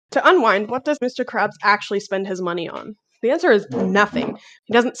To unwind, what does Mr. Krabs actually spend his money on? The answer is nothing.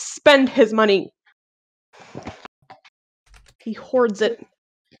 He doesn't spend his money. He hoards it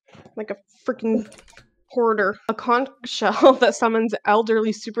like a freaking hoarder. A conch shell that summons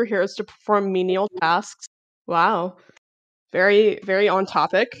elderly superheroes to perform menial tasks. Wow. Very, very on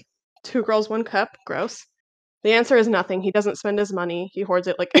topic. 2 girls, 1 cup. Gross. The answer is nothing. He doesn't spend his money. He hoards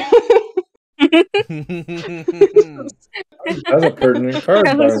it like... That's a pertinent card.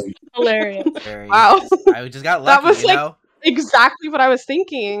 That was hilarious. Wow. I just got lucky, That was you like know? exactly what I was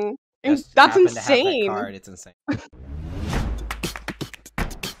thinking. Just That's happened to have that insane. card. It's insane.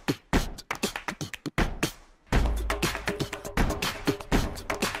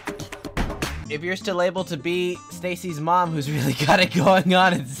 If you're still able to be Stacy's mom, who's really got it going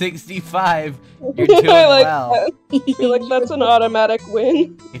on at 65, you're doing well. I feel like that's an automatic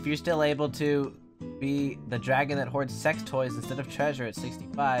win. If you're still able to be the dragon that hoards sex toys instead of treasure at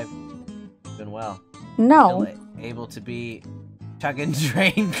 65, you're doing well. No. Still able to be chuck and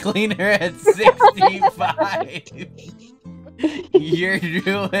drain cleaner at 65. You're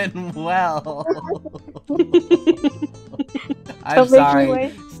doing well. I'm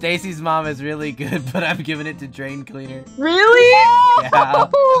sorry. Stacy's mom is really good, but I'm giving it to drain cleaner. Really? Yeah.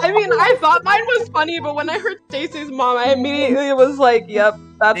 I mean, I thought mine was funny, but when I heard Stacy's mom, I immediately was like, "Yep,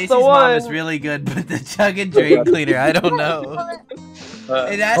 that's Stacy's the one." mom is really good, but the chug and drain cleaner, I don't know.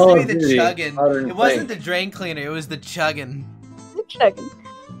 It has to be the chuggin'. It wasn't the drain cleaner, it was the chuggin'.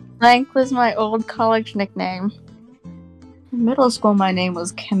 Blank was my old college nickname. In middle school, my name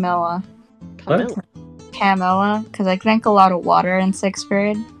was Camilla. What? Camilla, because I drank a lot of water in 6th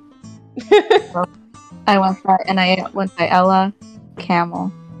grade. So I went by Ella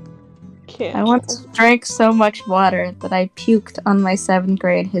Camel. I once drank so much water that I puked on my 7th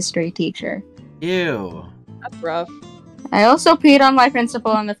grade history teacher. Ew. That's rough. I also peed on my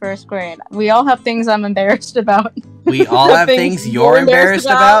principal in the 1st grade. We all have things I'm embarrassed about. We all have things you're embarrassed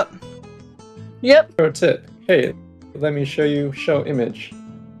about? Yep. Pro tip. Hey, let me show you show image.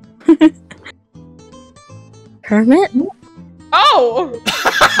 Kermit? Oh!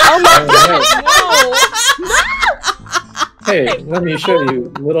 Oh my god, no! Hey, let me show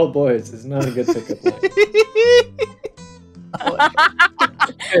you. Little boys is not a good pickup line.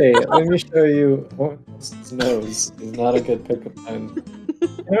 Hey, let me show you. Horse's nose is not a good pickup line.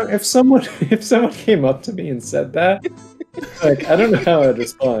 You know, if someone came up to me and said that, like, I don't know how I'd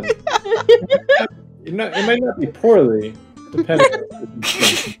respond. You know, it might not be poorly, depending on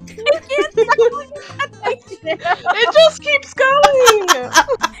It just keeps going!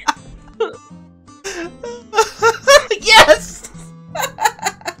 Yes!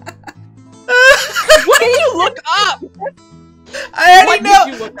 What did you look up? I already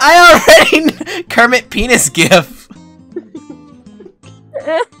know! I already Kermit penis gif!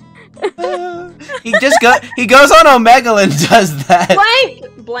 He goes on Omegle and does that.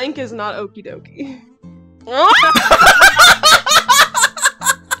 Blank is not okie dokie.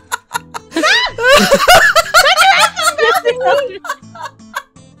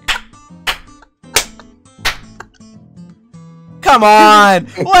 Come on!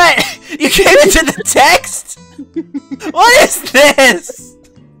 What? You came into the text? What is this?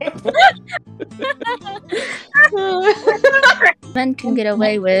 Men can get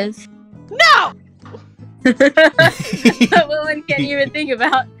away with. No! Women can't even think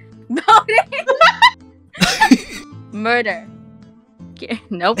about voting. Murder.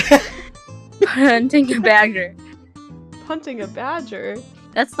 Nope. Hunting a badger. Hunting a badger?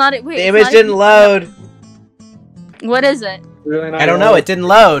 That's not it. Wait, The image didn't load. What is it? Really I don't know. It didn't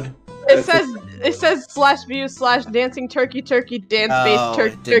load. It says /view/dancing turkey dance Oh, based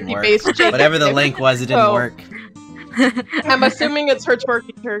it didn't turkey work. based chicken. Whatever the link was, it didn't Oh. work. I'm assuming it's her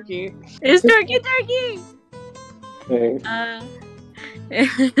turkey. It's turkey. Hey,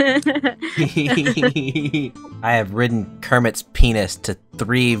 I have ridden Kermit's penis to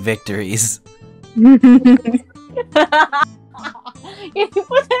 3 victories. You put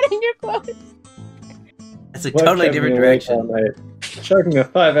that in your quotes. That's a what totally kept different me awake all direction. night? Chugging a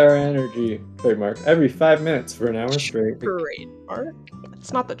 5-hour energy trademark every 5 minutes for an hour straight. Trademark?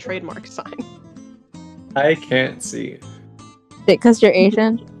 It's not the trademark sign. I can't see. Because you're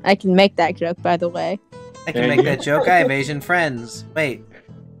Asian? I can make that joke, by the way. I can make that joke. I have Asian friends. Wait.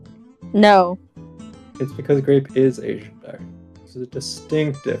 No. It's because grape is Asian back. This is a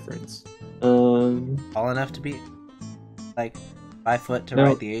distinct difference. Tall enough to be like 5 foot to No.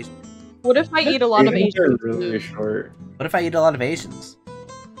 write the Asian. What if I eat a lot of Asians are Asian really food? short. What if I eat a lot of Asians?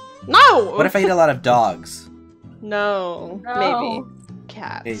 No! What if I eat a lot of dogs? No. No. Maybe.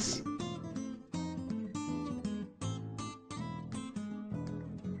 Cats. Maybe.